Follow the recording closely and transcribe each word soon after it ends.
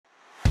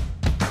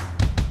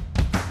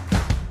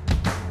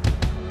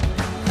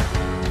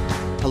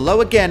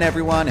Hello again,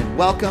 everyone, and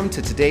welcome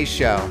to today's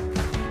show.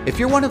 If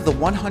you're one of the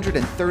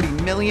 130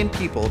 million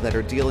people that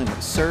are dealing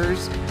with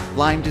SIRS,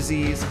 Lyme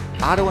disease,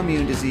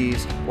 autoimmune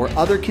disease, or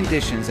other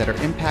conditions that are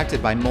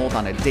impacted by mold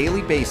on a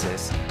daily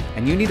basis,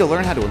 and you need to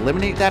learn how to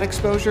eliminate that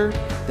exposure,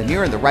 then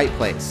you're in the right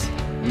place.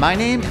 My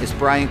name is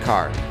Brian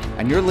Carr,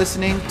 and you're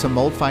listening to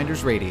Mold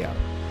Finders Radio.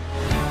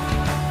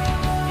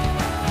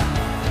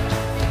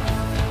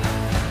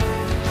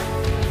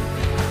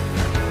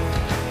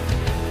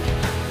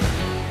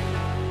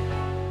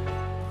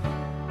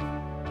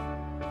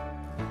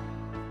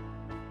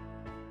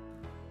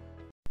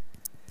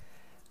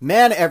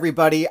 Man,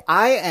 everybody,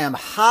 I am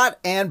hot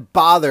and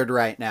bothered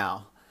right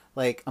now.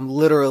 Like, I'm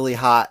literally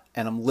hot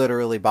and I'm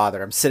literally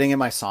bothered. I'm sitting in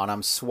my sauna,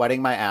 I'm sweating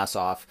my ass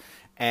off,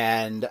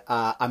 and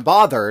I'm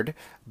bothered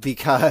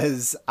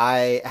because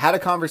I had a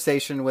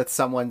conversation with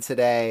someone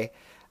today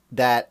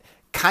that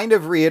kind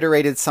of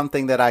reiterated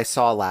something that I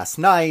saw last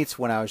night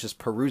when I was just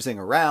perusing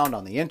around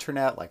on the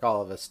internet, like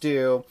all of us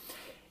do,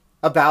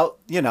 about,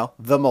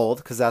 the mold,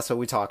 because that's what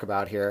we talk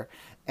about here.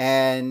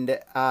 And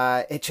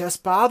it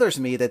just bothers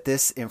me that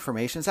this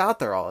information's out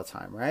there all the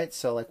time, right?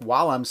 So like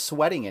while I'm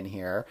sweating in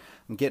here,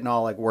 I'm getting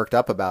all like worked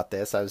up about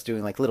this. I was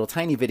doing like little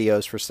tiny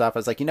videos for stuff. I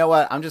was like, you know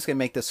what? I'm just going to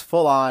make this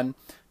full on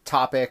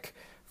topic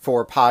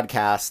for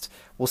podcast.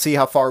 We'll see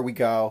how far we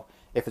go.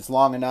 If it's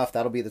long enough,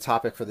 that'll be the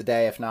topic for the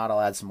day. If not,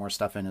 I'll add some more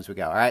stuff in as we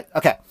go. All right.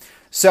 Okay.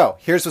 So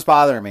here's what's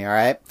bothering me. All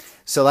right.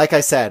 So like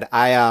I said,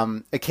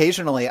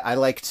 occasionally I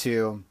like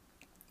to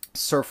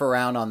surf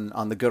around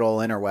on the good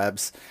old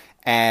interwebs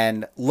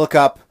and look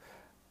up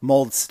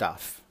mold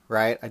stuff,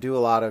 right? I do a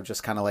lot of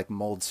just kind of like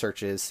mold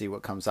searches, see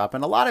what comes up.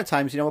 And a lot of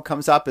times, what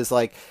comes up is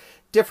like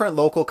different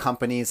local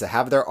companies that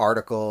have their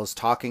articles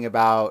talking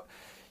about,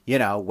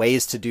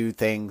 ways to do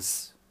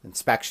things,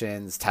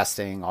 inspections,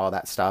 testing, all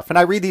that stuff. And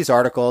I read these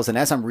articles, and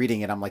as I'm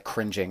reading it, I'm like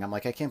cringing. I'm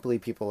like, I can't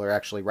believe people are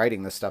actually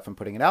writing this stuff and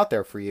putting it out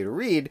there for you to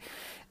read.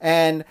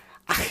 And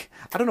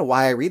I don't know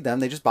why I read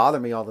them. They just bother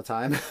me all the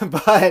time.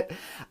 But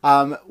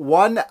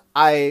one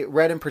I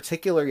read in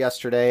particular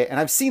yesterday, and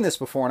I've seen this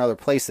before in other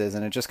places,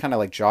 and it just kind of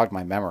like jogged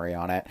my memory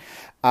on it,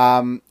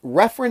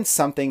 referenced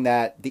something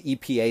that the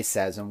EPA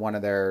says in one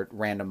of their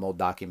random mold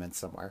documents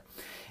somewhere.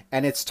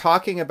 And it's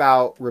talking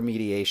about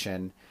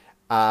remediation.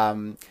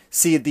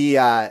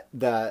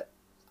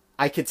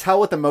 I could tell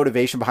what the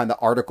motivation behind the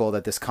article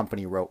that this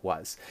company wrote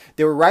was.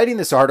 They were writing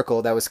this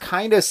article that was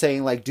kind of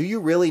saying, like, do you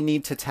really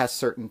need to test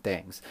certain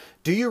things?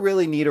 Do you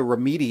really need a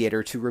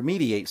remediator to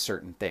remediate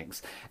certain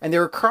things? And they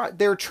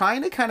were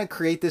trying to kind of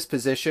create this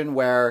position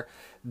where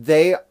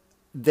they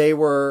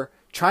were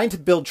trying to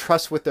build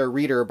trust with their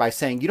reader by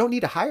saying, you don't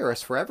need to hire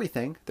us for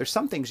everything. There's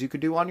some things you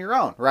could do on your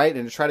own, right?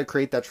 And to try to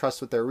create that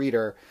trust with their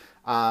reader,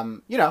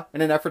 in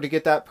an effort to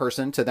get that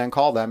person to then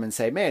call them and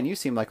say, man, you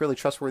seem like a really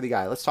trustworthy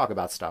guy. Let's talk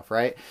about stuff,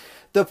 right?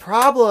 The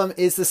problem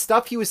is the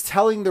stuff he was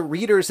telling the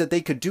readers that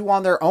they could do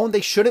on their own,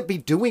 they shouldn't be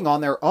doing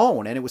on their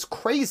own. And it was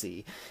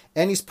crazy.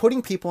 And he's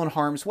putting people in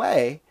harm's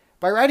way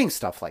by writing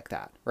stuff like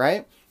that,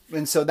 right?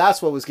 And so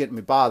that's what was getting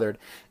me bothered.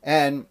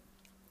 And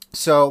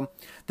so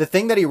the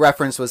thing that he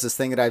referenced was this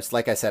thing that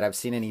I've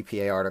seen in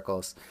EPA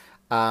articles.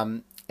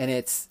 And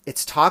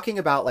it's talking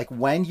about like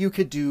when you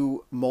could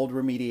do mold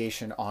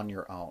remediation on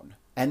your own.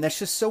 And that's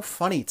just so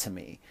funny to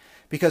me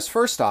because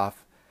first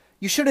off,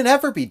 you shouldn't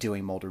ever be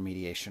doing mold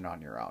remediation on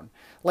your own.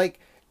 Like,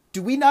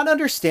 do we not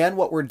understand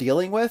what we're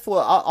dealing with?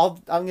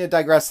 Well, I'm going to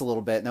digress a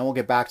little bit and then we'll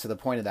get back to the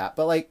point of that.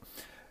 But like,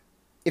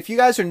 if you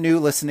guys are new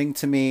listening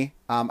to me,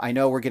 I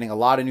know we're getting a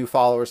lot of new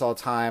followers all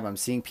the time. I'm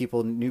seeing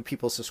new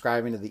people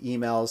subscribing to the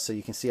emails so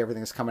you can see everything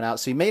that's coming out.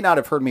 So you may not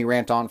have heard me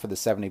rant on for the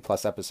 70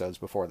 plus episodes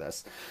before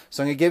this.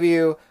 So I'm going to give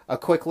you a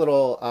quick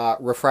little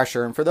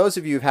refresher. And for those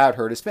of you who have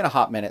heard, it's been a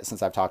hot minute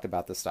since I've talked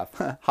about this stuff.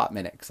 Hot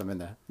minute because I'm in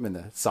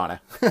the sauna.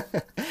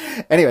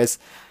 Anyways,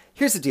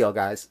 here's the deal,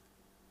 guys.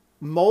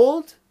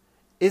 Mold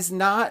is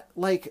not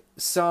like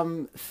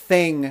some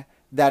thing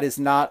that is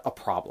not a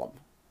problem,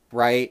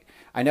 right?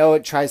 I know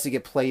it tries to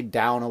get played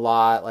down a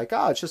lot, like,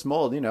 oh, it's just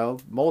mold,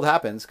 mold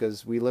happens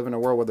because we live in a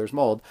world where there's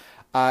mold.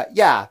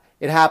 Yeah,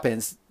 it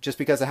happens. Just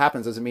because it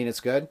happens doesn't mean it's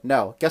good.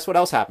 No. Guess what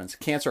else happens?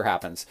 Cancer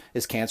happens.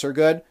 Is cancer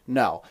good?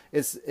 No.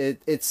 It's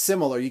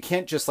similar. You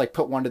can't just like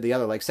put one to the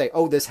other, like say,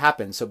 oh, this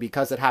happens, so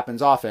because it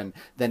happens often,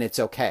 then it's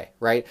okay,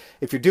 right?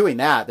 If you're doing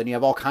that, then you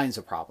have all kinds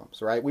of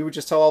problems, right? We would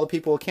just tell all the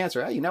people with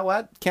cancer, hey, you know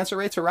what? Cancer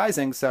rates are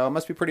rising, so it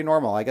must be pretty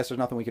normal. I guess there's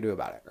nothing we can do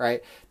about it,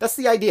 right? That's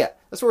the idea.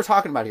 That's what we're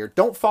talking about here.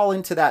 Don't fall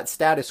into that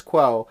status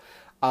quo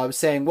of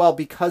saying, well,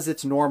 because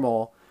it's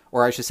normal,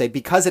 or I should say,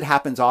 because it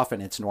happens often,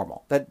 it's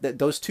normal. That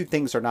those two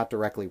things are not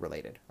directly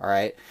related, all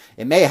right?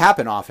 It may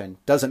happen often,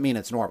 doesn't mean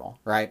it's normal,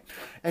 right?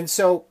 And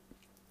so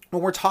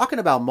when we're talking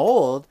about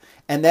mold,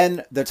 and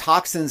then the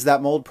toxins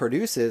that mold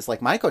produces, like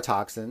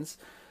mycotoxins,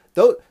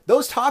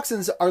 those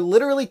toxins are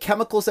literally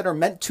chemicals that are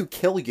meant to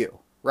kill you,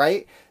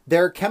 right?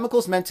 They're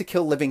chemicals meant to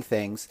kill living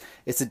things.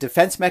 It's a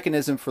defense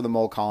mechanism for the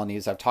mold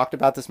colonies. I've talked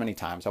about this many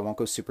times. I won't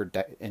go super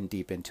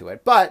deep into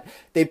it. But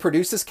they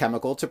produce this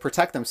chemical to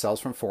protect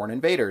themselves from foreign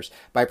invaders.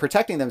 By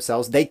protecting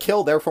themselves, they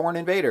kill their foreign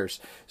invaders.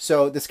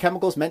 So this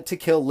chemical is meant to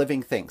kill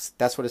living things.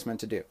 That's what it's meant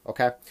to do,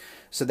 okay?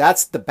 So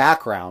that's the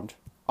background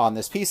on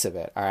this piece of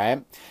it, all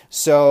right?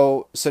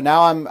 So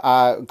now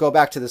I'm go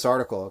back to this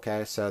article,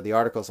 okay? So the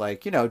article's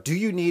like, you know, do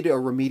you need a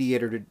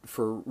remediator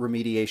for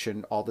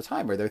remediation all the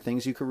time? Are there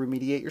things you could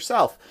remediate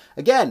yourself?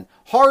 Again,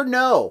 hard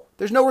no.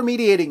 There's no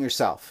remediating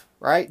yourself,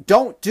 right?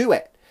 Don't do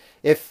it.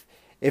 If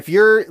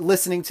you're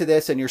listening to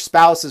this and your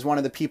spouse is one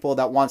of the people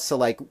that wants to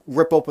like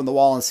rip open the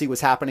wall and see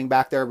what's happening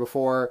back there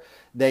before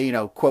they, you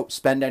know, quote,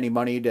 spend any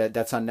money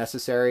that's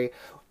unnecessary,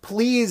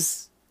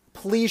 please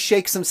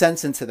shake some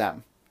sense into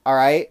them, all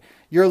right?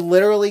 You're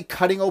literally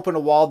cutting open a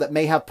wall that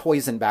may have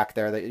poison back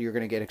there that you're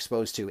going to get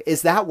exposed to.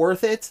 Is that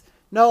worth it?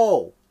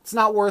 No, it's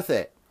not worth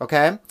it.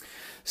 Okay.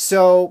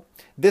 So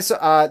this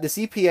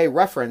EPA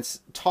reference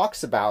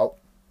talks about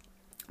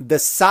the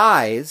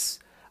size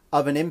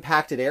of an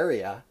impacted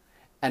area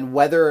and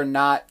whether or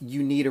not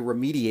you need a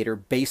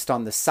remediator based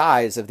on the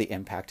size of the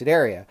impacted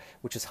area,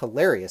 which is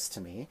hilarious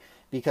to me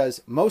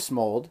because most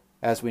mold,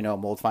 as we know,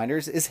 Mold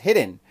Finders, is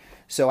hidden.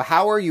 So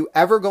how are you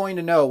ever going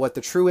to know what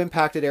the true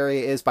impacted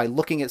area is by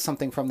looking at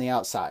something from the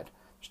outside?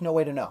 There's no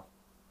way to know,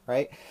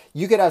 right?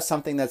 You could have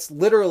something that's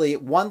literally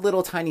one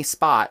little tiny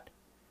spot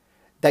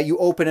that you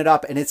open it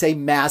up and it's a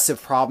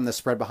massive problem that's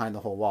spread behind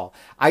the whole wall.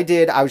 I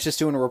was just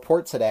doing a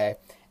report today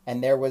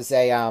and there was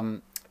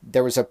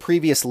a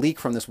previous leak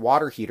from this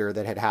water heater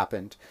that had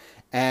happened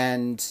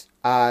and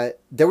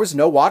there was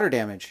no water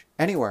damage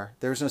anywhere.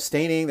 There was no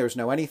staining. There was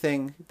no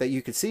anything that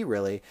you could see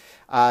really.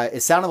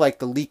 It sounded like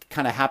the leak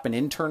kind of happened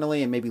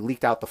internally and maybe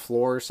leaked out the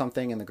floor or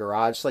something in the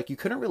garage. Like you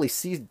couldn't really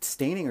see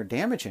staining or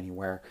damage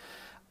anywhere.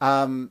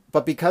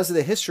 But because of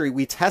the history,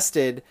 we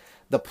tested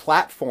the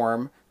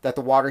platform that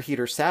the water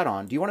heater sat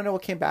on. Do you want to know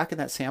what came back in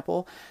that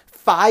sample?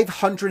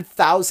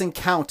 500,000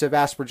 count of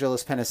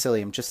Aspergillus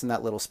penicillium just in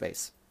that little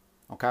space.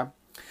 Okay.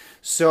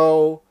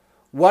 So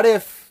what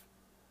if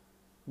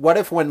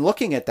when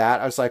looking at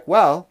that, I was like,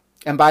 well,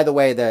 and by the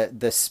way,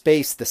 the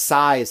space, the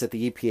size that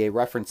the EPA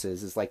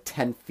references is like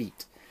 10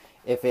 feet.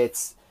 If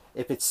it's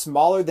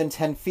smaller than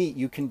 10 feet,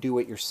 you can do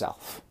it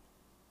yourself.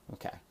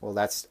 Okay. Well,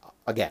 that's,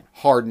 again,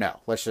 hard no.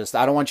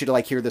 I don't want you to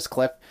like hear this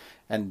clip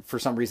and for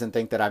some reason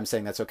think that I'm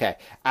saying that's okay.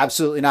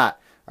 Absolutely not.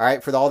 All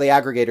right. For all the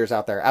aggregators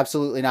out there,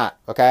 absolutely not.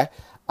 Okay.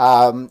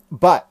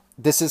 But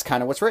this is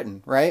kind of what's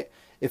written, right?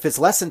 If it's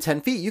less than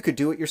 10 feet, you could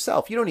do it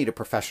yourself. You don't need a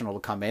professional to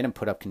come in and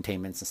put up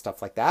containments and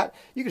stuff like that.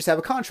 You could just have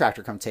a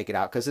contractor come take it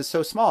out because it's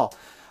so small.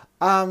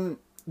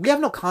 We have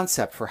no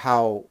concept for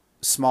how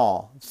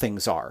small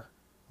things are,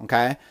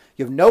 okay?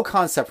 You have no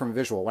concept from a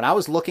visual. When I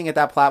was looking at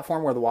that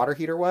platform where the water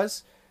heater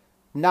was,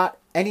 not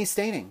any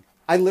staining.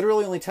 I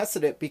literally only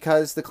tested it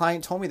because the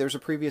client told me there's a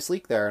previous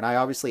leak there, and I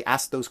obviously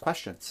asked those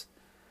questions.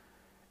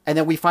 And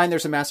then we find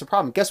there's a massive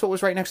problem. Guess what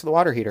was right next to the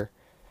water heater?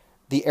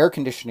 The air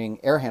conditioning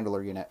air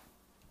handler unit.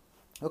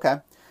 Okay,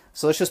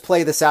 so let's just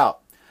play this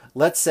out.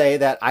 Let's say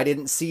that I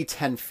didn't see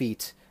 10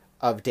 feet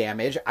of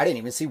damage. I didn't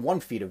even see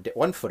 1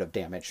 foot of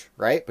damage,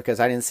 right? Because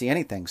I didn't see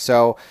anything.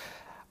 So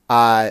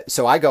I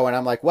go and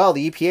I'm like, well,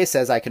 the EPA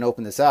says I can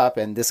open this up.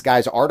 And this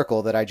guy's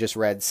article that I just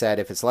read said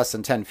if it's less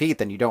than 10 feet,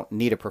 then you don't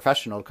need a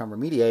professional to come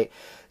remediate.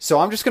 So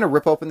I'm just going to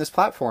rip open this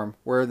platform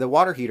where the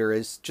water heater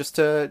is just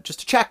to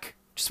check.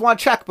 Just want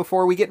to check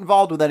before we get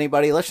involved with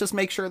anybody. Let's just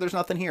make sure there's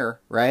nothing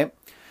here, right?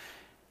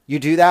 You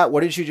do that,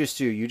 what did you just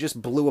do? You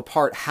just blew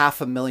apart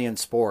 500,000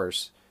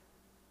 spores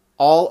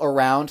all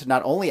around,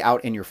 not only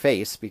out in your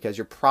face, because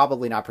you're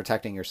probably not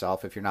protecting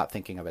yourself if you're not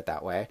thinking of it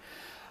that way,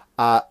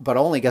 but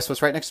only, guess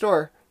what's right next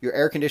door? Your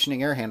air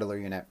conditioning air handler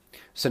unit.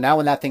 So now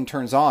when that thing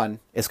turns on,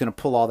 it's going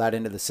to pull all that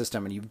into the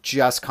system, and you've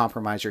just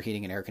compromised your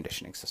heating and air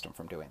conditioning system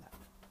from doing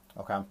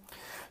that. Okay?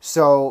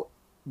 So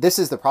this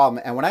is the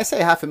problem. And when I say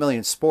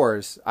 500,000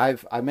 spores, I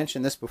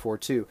mentioned this before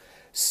too.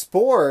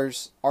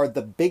 Spores are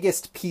the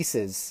biggest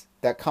pieces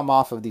that come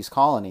off of these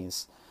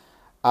colonies.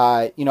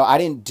 I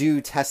didn't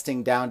do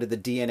testing down to the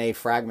DNA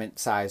fragment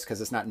size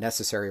because it's not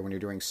necessary when you're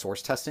doing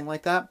source testing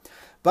like that.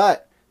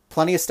 But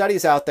plenty of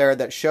studies out there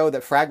that show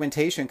that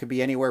fragmentation could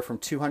be anywhere from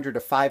 200 to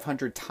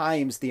 500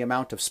 times the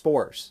amount of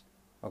spores.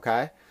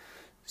 Okay?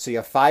 So you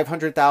have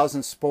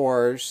 500,000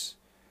 spores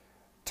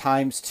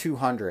times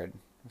 200.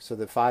 So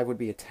the 5 would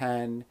be a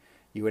 10.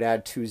 You would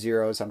add 2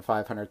 zeros on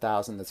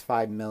 500,000. That's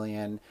 5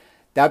 million.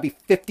 That would be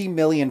 50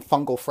 million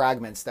fungal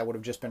fragments that would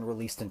have just been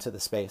released into the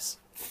space.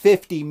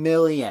 50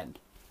 million.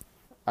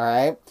 All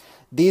right.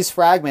 These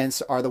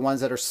fragments are the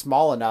ones that are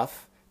small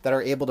enough that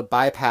are able to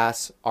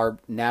bypass our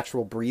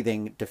natural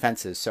breathing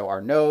defenses. So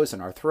our nose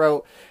and our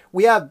throat,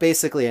 we have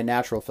basically a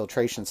natural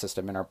filtration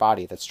system in our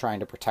body that's trying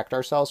to protect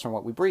ourselves from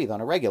what we breathe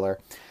on a regular.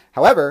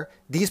 However,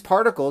 these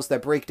particles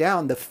that break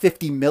down, the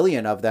 50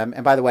 million of them,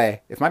 and by the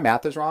way, if my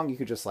math is wrong, you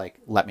could just like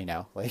let me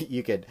know. Like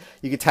you could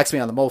text me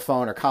on the mole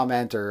phone or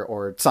comment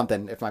or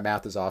something if my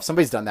math is off.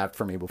 Somebody's done that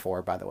for me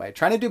before, by the way.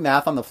 Trying to do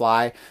math on the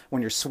fly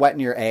when you're sweating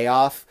your A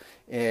off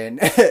and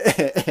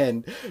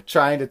and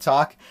trying to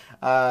talk,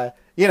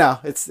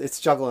 it's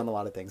juggling a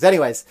lot of things.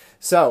 Anyways,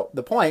 so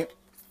the point,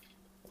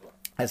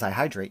 as I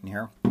hydrate in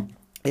here,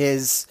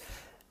 is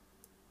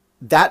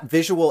that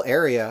visual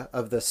area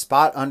of the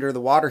spot under the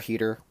water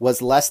heater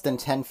was less than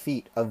 10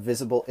 feet of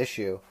visible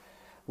issue.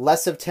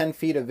 Less of 10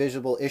 feet of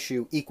visible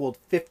issue equaled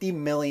 50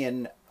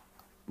 million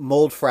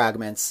mold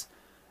fragments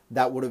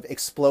that would have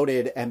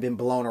exploded and been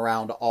blown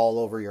around all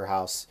over your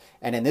house.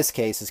 And in this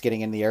case, it's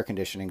getting in the air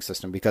conditioning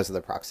system because of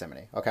the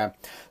proximity. Okay.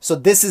 So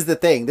this is the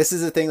thing. This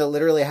is the thing that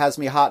literally has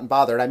me hot and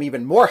bothered. I'm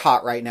even more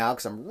hot right now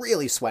because I'm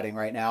really sweating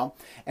right now.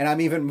 And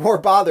I'm even more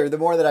bothered the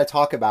more that I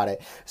talk about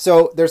it.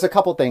 So there's a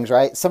couple things,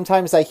 right?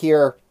 Sometimes I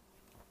hear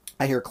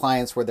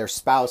clients where their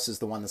spouse is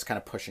the one that's kind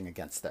of pushing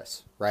against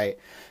this, right?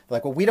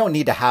 Like, well, we don't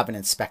need to have an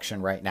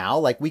inspection right now.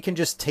 Like, we can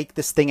just take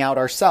this thing out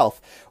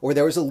ourselves. Or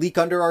there was a leak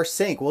under our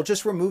sink. We'll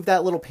just remove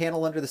that little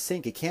panel under the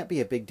sink. It can't be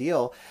a big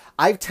deal.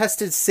 I've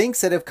tested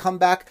sinks that have come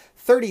back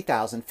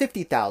 30,000,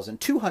 50,000,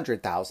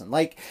 200,000.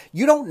 Like,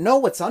 you don't know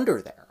what's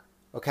under there,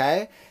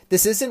 okay?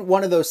 This isn't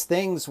one of those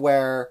things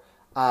where,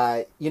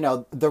 the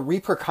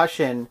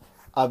repercussion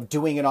of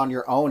doing it on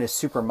your own is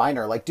super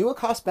minor. Like, do a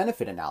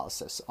cost-benefit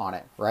analysis on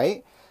it,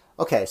 right?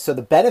 Okay, so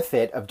the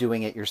benefit of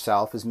doing it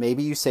yourself is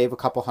maybe you save a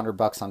couple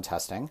 $100 on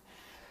testing.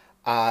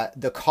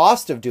 The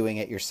cost of doing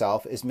it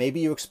yourself is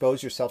maybe you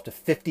expose yourself to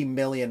 50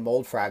 million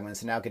mold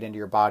fragments and now get into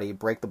your body,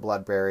 break the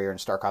blood barrier,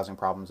 and start causing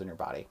problems in your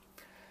body.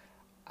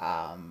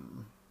 I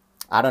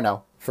don't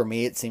know. For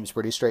me, it seems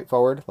pretty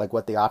straightforward, like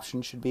what the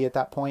option should be at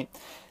that point.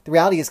 The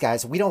reality is,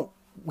 guys, we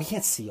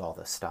can't see all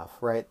this stuff,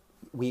 right?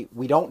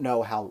 We don't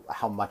know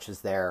how much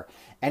is there.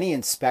 Any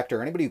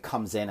inspector, anybody who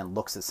comes in and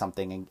looks at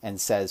something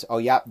and says, oh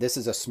yeah, this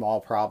is a small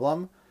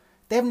problem,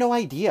 they have no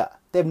idea.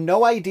 They have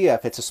no idea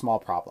if it's a small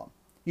problem.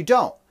 You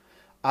don't.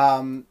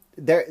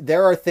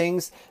 There are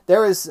things,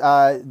 there is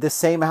the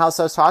same house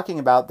I was talking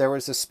about, there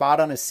was a spot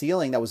on a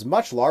ceiling that was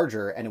much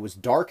larger and it was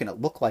dark and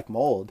it looked like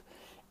mold.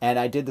 And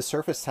I did the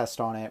surface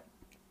test on it.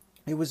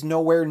 It was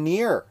nowhere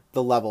near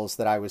the levels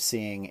that I was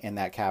seeing in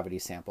that cavity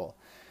sample.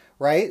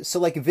 Right? So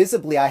like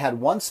visibly I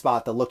had one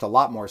spot that looked a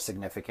lot more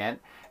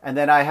significant. And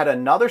then I had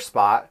another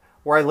spot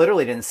where I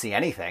literally didn't see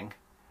anything.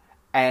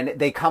 And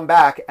they come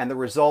back and the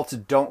results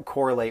don't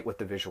correlate with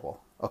the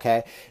visual.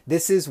 Okay?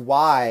 This is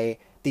why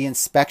the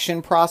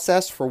inspection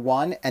process, for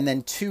one, and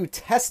then two,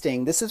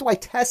 testing. This is why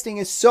testing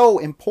is so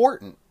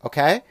important.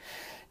 Okay?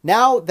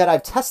 Now that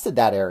I've tested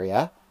that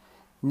area,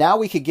 now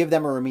we could give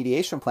them a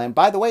remediation plan.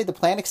 By the way, the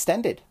plan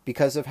extended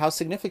because of how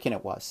significant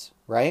it was.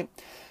 Right?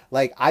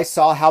 Like, I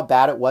saw how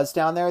bad it was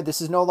down there. This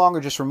is no longer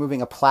just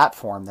removing a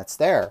platform that's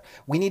there.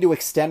 We need to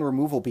extend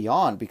removal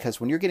beyond, because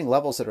when you're getting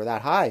levels that are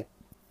that high,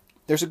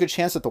 there's a good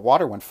chance that the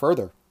water went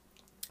further.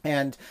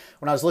 And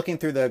when I was looking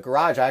through the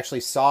garage, I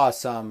actually saw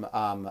some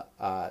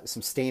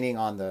staining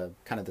on the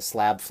kind of the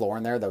slab floor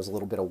in there that was a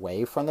little bit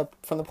away from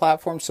the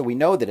platform. So we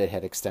know that it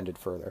had extended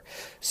further.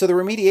 So the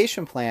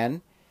remediation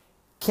plan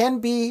can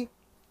be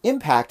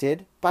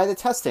impacted by the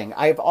testing.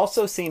 I've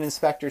also seen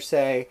inspectors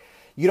say,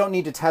 you don't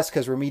need to test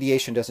because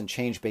remediation doesn't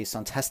change based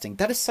on testing.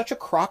 That is such a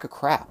crock of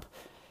crap.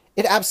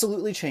 It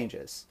absolutely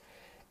changes.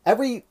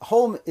 Every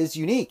home is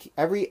unique.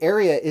 Every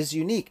area is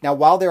unique. Now,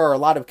 while there are a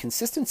lot of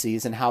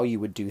consistencies in how you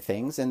would do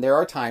things, and there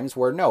are times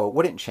where, no, it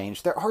wouldn't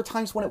change, there are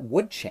times when it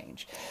would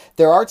change.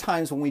 There are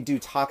times when we do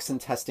toxin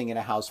testing in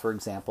a house, for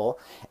example,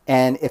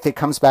 and if it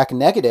comes back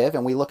negative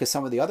and we look at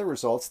some of the other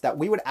results, that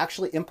we would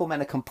actually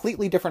implement a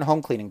completely different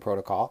home cleaning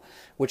protocol,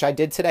 which I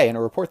did today in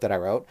a report that I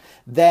wrote,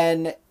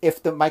 than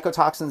if the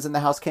mycotoxins in the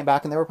house came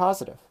back and they were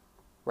positive,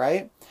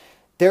 right?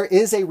 There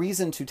is a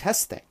reason to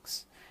test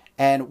things.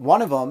 And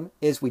one of them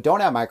is we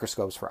don't have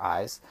microscopes for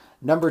eyes.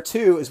 Number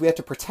two is we have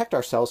to protect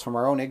ourselves from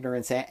our own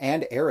ignorance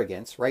and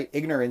arrogance, right?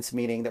 Ignorance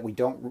meaning that we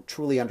don't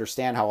truly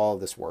understand how all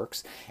of this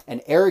works.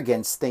 And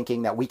arrogance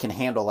thinking that we can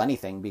handle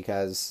anything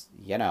because,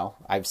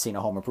 I've seen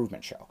a home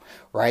improvement show,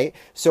 right?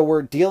 So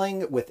we're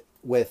dealing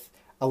with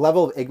a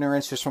level of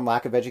ignorance just from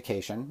lack of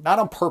education, not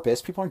on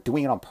purpose. People aren't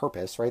doing it on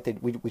purpose,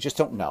 right? We just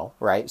don't know,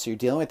 right? So you're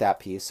dealing with that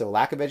piece. So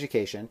lack of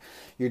education.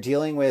 You're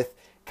dealing with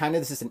kind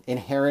of this is an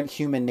inherent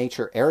human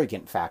nature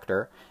arrogant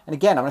factor. And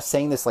again, I'm not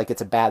saying this like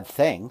it's a bad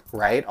thing,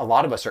 right? A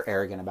lot of us are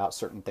arrogant about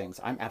certain things.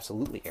 I'm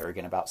absolutely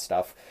arrogant about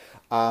stuff.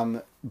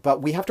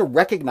 But we have to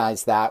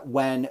recognize that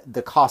when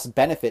the cost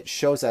benefit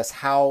shows us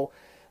how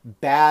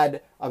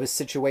bad of a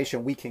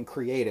situation we can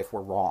create if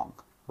we're wrong,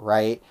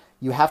 right?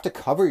 You have to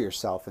cover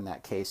yourself in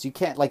that case. You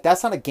can't, like,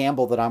 that's not a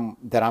gamble that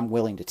I'm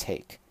willing to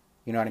take.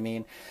 You know what I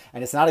mean?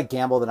 And it's not a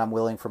gamble that I'm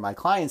willing for my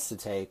clients to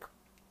take,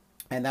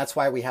 And that's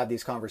why we have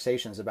these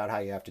conversations about how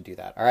you have to do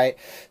that. All right.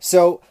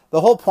 So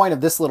the whole point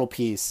of this little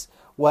piece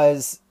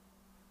was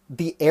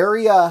the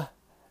area,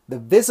 the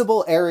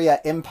visible area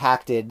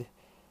impacted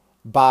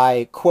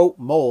by quote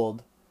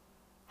mold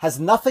has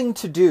nothing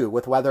to do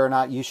with whether or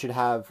not you should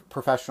have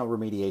professional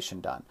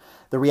remediation done.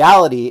 The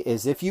reality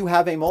is if you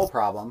have a mold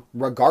problem,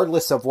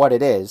 regardless of what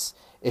it is,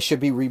 it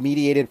should be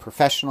remediated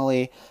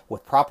professionally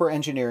with proper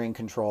engineering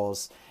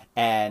controls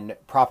and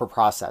proper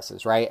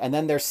processes, right? And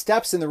then there's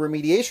steps in the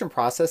remediation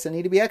process that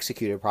need to be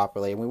executed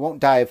properly. And we won't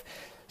dive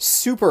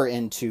super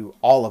into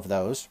all of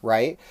those,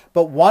 right?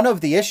 But one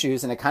of the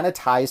issues, and it kind of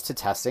ties to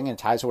testing and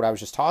ties to what I was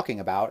just talking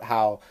about,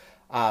 how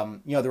the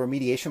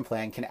remediation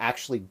plan can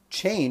actually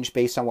change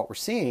based on what we're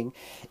seeing,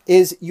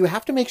 is you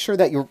have to make sure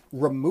that you're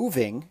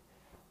removing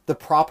the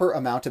proper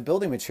amount of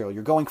building material.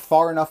 You're going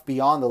far enough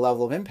beyond the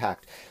level of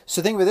impact.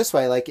 So think of it this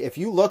way, like if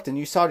you looked and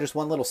you saw just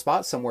one little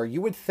spot somewhere,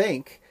 you would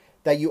think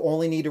that you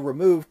only need to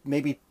remove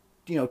maybe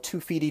 2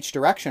 feet each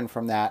direction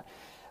from that.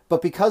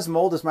 But because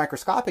mold is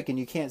microscopic and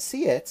you can't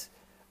see it,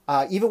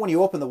 even when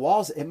you open the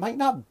walls, it might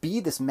not be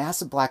this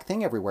massive black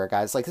thing everywhere,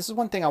 guys. Like this is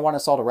one thing I want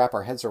us all to wrap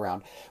our heads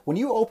around. When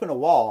you open a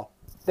wall,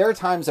 there are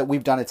times that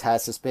we've done a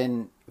test, it's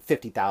been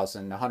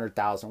 50,000,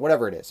 100,000,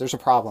 whatever it is. There's a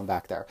problem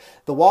back there.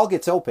 The wall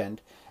gets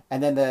opened,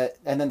 and then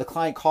the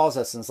client calls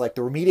us and is like,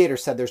 the remediator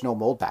said there's no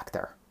mold back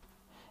there.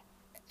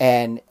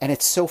 And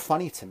it's so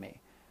funny to me.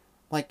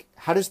 Like,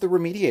 how does the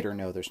remediator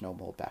know there's no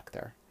mold back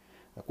there?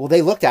 Like, well,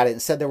 they looked at it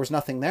and said there was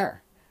nothing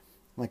there.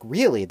 I'm like,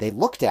 really? They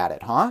looked at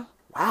it, huh?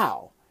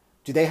 Wow.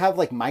 Do they have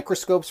like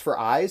microscopes for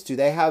eyes? Do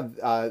they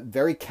have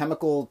very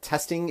chemical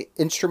testing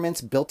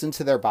instruments built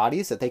into their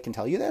bodies that they can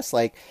tell you this?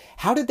 Like,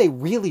 how did they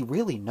really,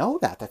 really know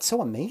that? That's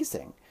so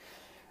amazing.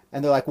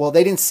 And they're like, well,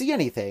 they didn't see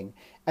anything.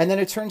 And then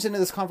it turns into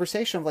this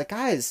conversation of like,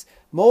 guys,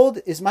 mold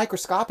is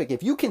microscopic.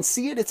 If you can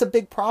see it, it's a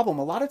big problem.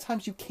 A lot of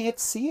times you can't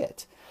see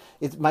it.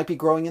 It might be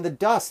growing in the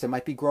dust. It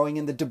might be growing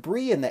in the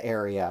debris in the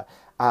area.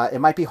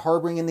 It might be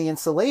harboring in the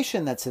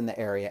insulation that's in the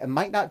area. It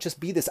might not just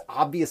be this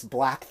obvious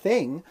black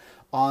thing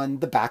on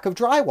the back of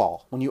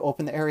drywall when you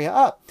open the area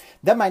up.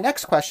 Then my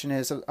next question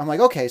is, I'm like,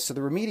 okay, so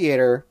the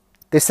remediator,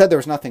 they said there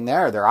was nothing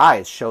there. Their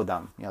eyes showed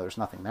them, there's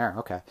nothing there.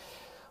 Okay.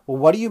 Well,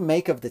 what do you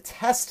make of the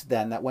test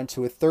then that went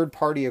to a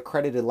third-party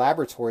accredited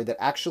laboratory that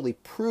actually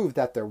proved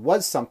that there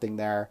was something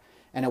there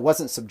and it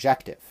wasn't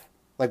subjective?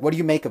 Like, what do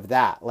you make of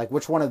that? Like,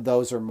 which one of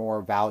those are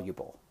more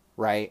valuable,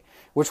 right?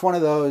 Which one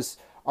of those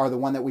are the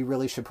one that we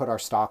really should put our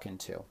stock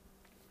into?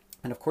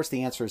 And of course,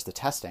 the answer is the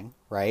testing,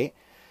 right?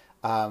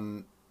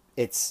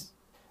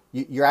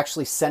 You're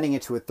actually sending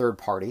it to a third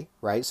party,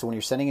 right? So when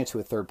you're sending it to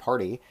a third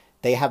party,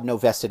 they have no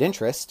vested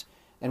interest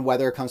in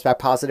whether it comes back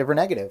positive or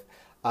negative.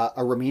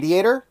 A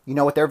remediator, you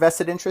know what their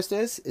vested interest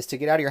is to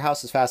get out of your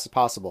house as fast as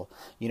possible.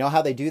 You know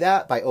how they do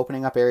that? By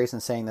opening up areas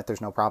and saying that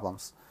there's no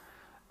problems.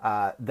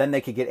 Then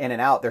they could get in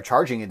and out. They're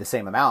charging you the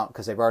same amount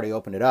because they've already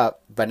opened it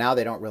up, but now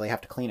they don't really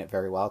have to clean it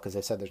very well because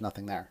they said there's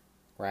nothing there,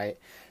 right?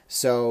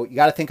 So you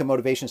got to think of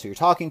motivations who you're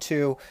talking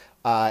to,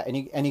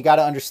 and you got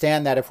to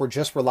understand that if we're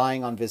just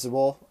relying on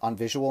visual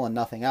and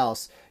nothing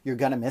else, you're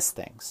gonna miss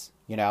things,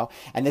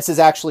 And this is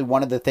actually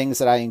one of the things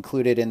that I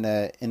included in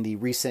the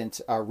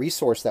recent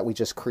resource that we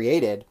just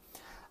created.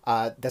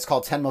 That's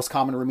called 10 Most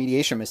Common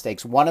Remediation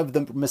Mistakes. One of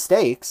the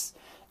mistakes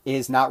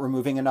is not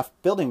removing enough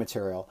building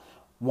material.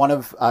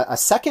 A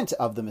second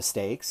of the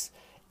mistakes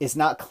is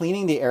not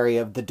cleaning the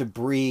area of the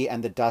debris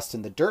and the dust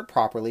and the dirt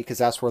properly, because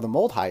that's where the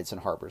mold hides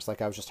and harbors,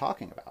 like I was just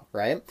talking about,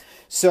 right?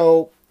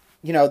 So,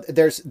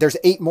 there's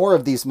 8 more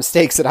of these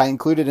mistakes that I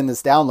included in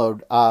this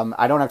download.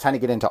 I don't have time to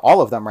get into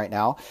all of them right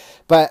now,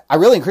 but I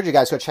really encourage you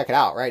guys to go check it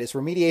out, right? It's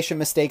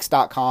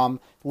remediationmistakes.com,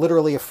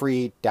 literally a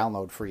free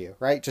download for you,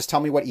 right? Just tell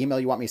me what email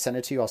you want me to send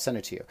it to you. I'll send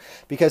it to you.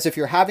 Because if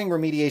you're having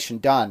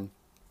remediation done,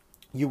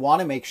 you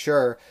want to make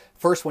sure,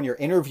 first, when you're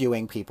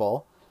interviewing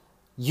people,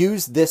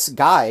 use this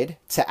guide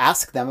to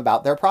ask them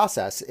about their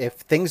process. If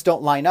things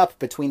don't line up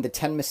between the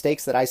 10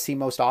 mistakes that I see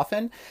most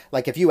often,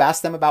 like if you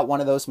ask them about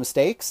one of those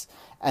mistakes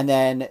and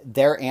then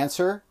their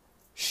answer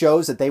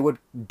shows that they would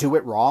do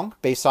it wrong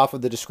based off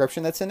of the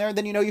description that's in there,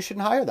 then you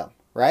shouldn't hire them,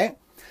 right?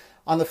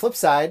 On the flip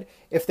side,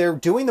 if they're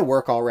doing the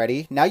work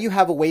already, now you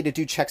have a way to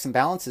do checks and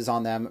balances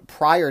on them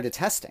prior to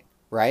testing,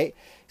 right?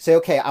 Say,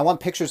 okay, I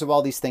want pictures of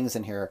all these things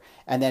in here.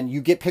 And then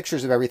you get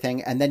pictures of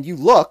everything. And then you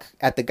look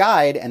at the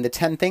guide and the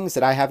 10 things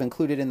that I have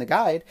included in the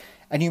guide,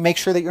 and you make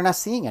sure that you're not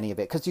seeing any of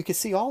it, because you can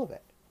see all of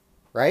it,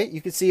 right?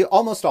 You can see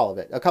almost all of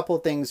it. A couple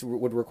of things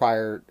would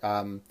require,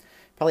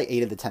 probably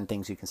 8 of the 10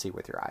 things you can see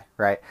with your eye,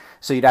 right?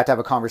 So you'd have to have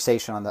a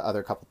conversation on the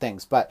other couple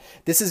things. But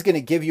this is going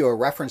to give you a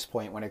reference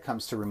point when it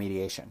comes to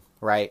remediation,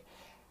 right?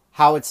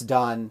 How it's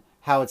done,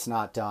 how it's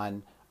not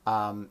done.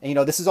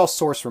 This is all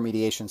source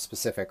remediation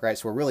specific, right?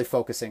 So we're really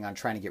focusing on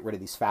trying to get rid of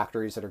these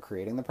factories that are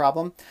creating the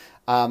problem.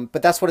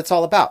 But that's what it's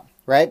all about,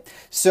 right?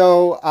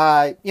 So,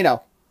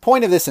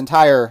 point of this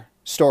entire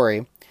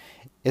story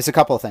is a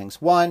couple of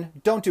things.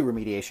 1, don't do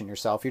remediation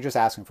yourself. You're just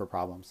asking for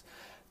problems.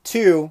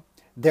 2,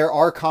 there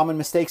are common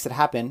mistakes that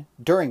happen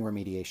during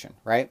remediation,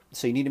 right?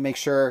 So you need to make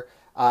sure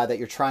that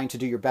you're trying to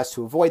do your best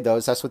to avoid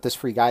those. That's what this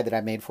free guide that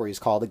I made for you is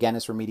called. Again,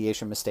 it's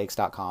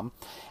remediationmistakes.com.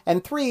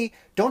 And 3,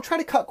 don't try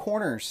to cut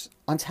corners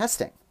on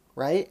testing,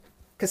 right?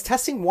 Because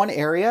testing one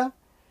area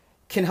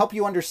can help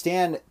you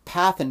understand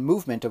path and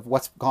movement of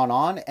what's gone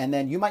on, and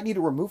then you might need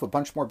to remove a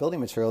bunch more building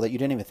material that you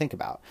didn't even think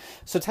about.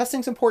 So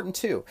testing's important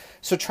too.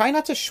 So try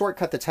not to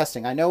shortcut the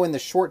testing. I know in the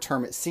short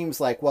term it seems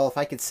like, well, if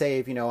I could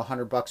save,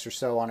 $100 or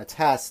so on a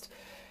test,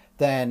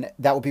 then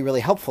that would be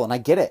really helpful. And I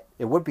get it.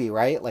 It would be,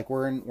 right? Like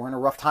we're in a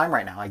rough time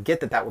right now. I get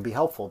that would be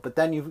helpful. But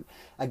then you,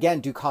 again,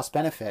 do cost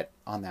benefit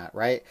on that,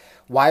 right?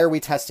 Why are we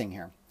testing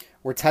here?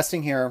 We're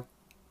testing here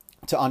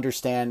to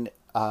understand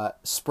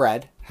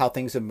spread, how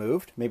things have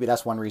moved. Maybe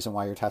that's one reason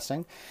why you're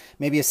testing.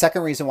 Maybe a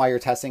second reason why you're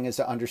testing is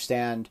to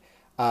understand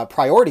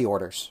priority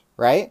orders,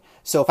 right?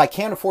 So if I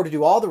can't afford to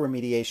do all the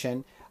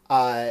remediation,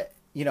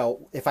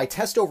 if I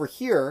test over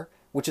here,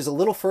 which is a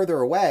little further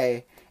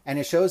away, and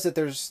it shows that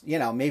there's,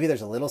 maybe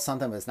there's a little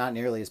something, but it's not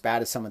nearly as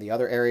bad as some of the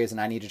other areas, and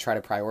I need to try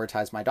to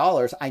prioritize my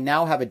dollars, I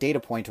now have a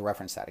data point to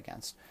reference that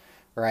against,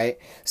 right?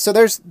 So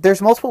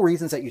there's multiple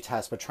reasons that you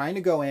test, but trying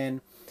to go in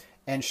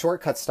and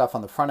shortcut stuff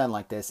on the front end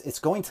like this, it's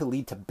going to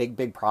lead to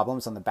big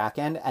problems on the back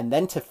end. And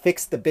then to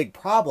fix the big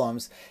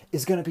problems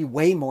is going to be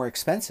way more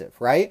expensive,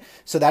 right?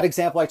 So that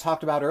example I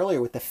talked about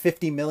earlier with the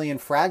 50 million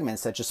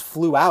fragments that just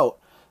flew out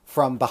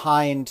from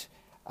behind,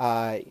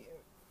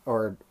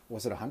 or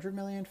was it 100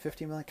 million,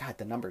 50 million? God,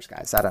 the numbers,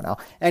 guys, I don't know.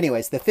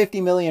 Anyways, the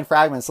 50 million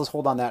fragments, let's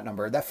hold on that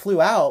number, that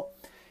flew out.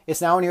 It's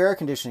now in your air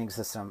conditioning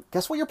system.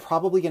 Guess what you're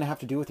probably going to have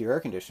to do with your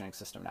air conditioning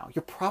system now?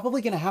 You're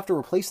probably going to have to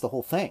replace the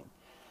whole thing,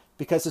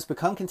 because it's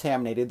become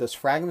contaminated. Those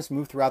fragments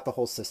move throughout the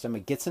whole system.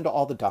 It gets into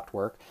all the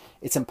ductwork.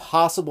 It's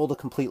impossible to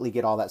completely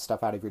get all that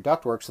stuff out of your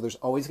ductwork. So there's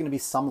always going to be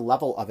some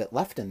level of it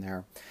left in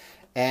there.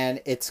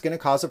 And it's going to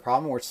cause a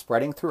problem where it's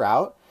spreading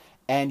throughout.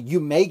 And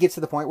you may get to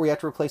the point where you have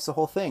to replace the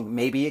whole thing.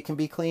 Maybe it can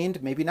be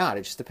cleaned, maybe not.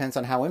 It just depends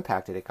on how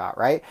impacted it got,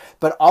 right?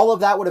 But all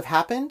of that would have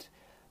happened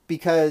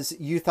because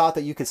you thought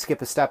that you could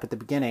skip a step at the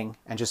beginning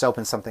and just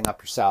open something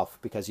up yourself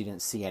because you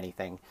didn't see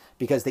anything.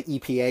 Because the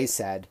EPA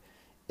said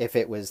if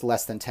it was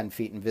less than 10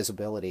 feet in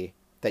visibility,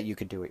 that you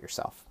could do it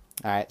yourself.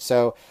 All right,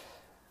 so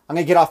I'm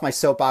gonna get off my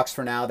soapbox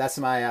for now. That's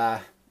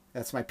my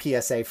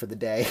PSA for the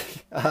day.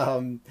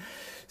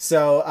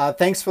 So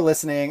thanks for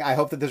listening. I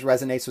hope that this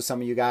resonates with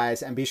some of you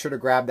guys, and be sure to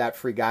grab that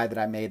free guide that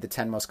I made, the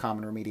 10 most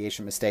common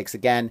remediation mistakes.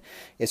 Again,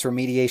 it's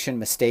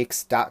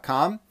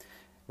remediationmistakes.com.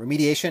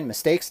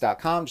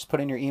 Remediationmistakes.com. Just put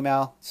in your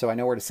email so I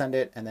know where to send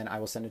it, and then I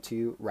will send it to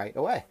you right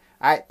away.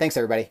 All right, thanks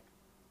everybody.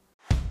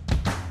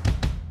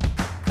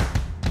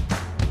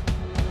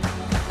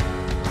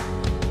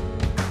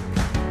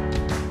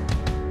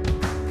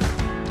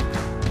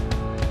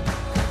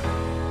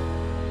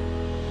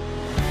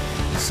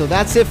 So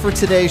that's it for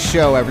today's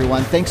show,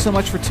 everyone. Thanks so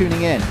much for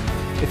tuning in.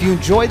 If you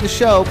enjoyed the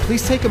show,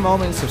 please take a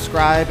moment and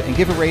subscribe and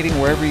give a rating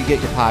wherever you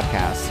get your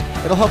podcasts.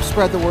 It'll help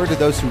spread the word to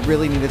those who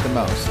really need it the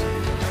most.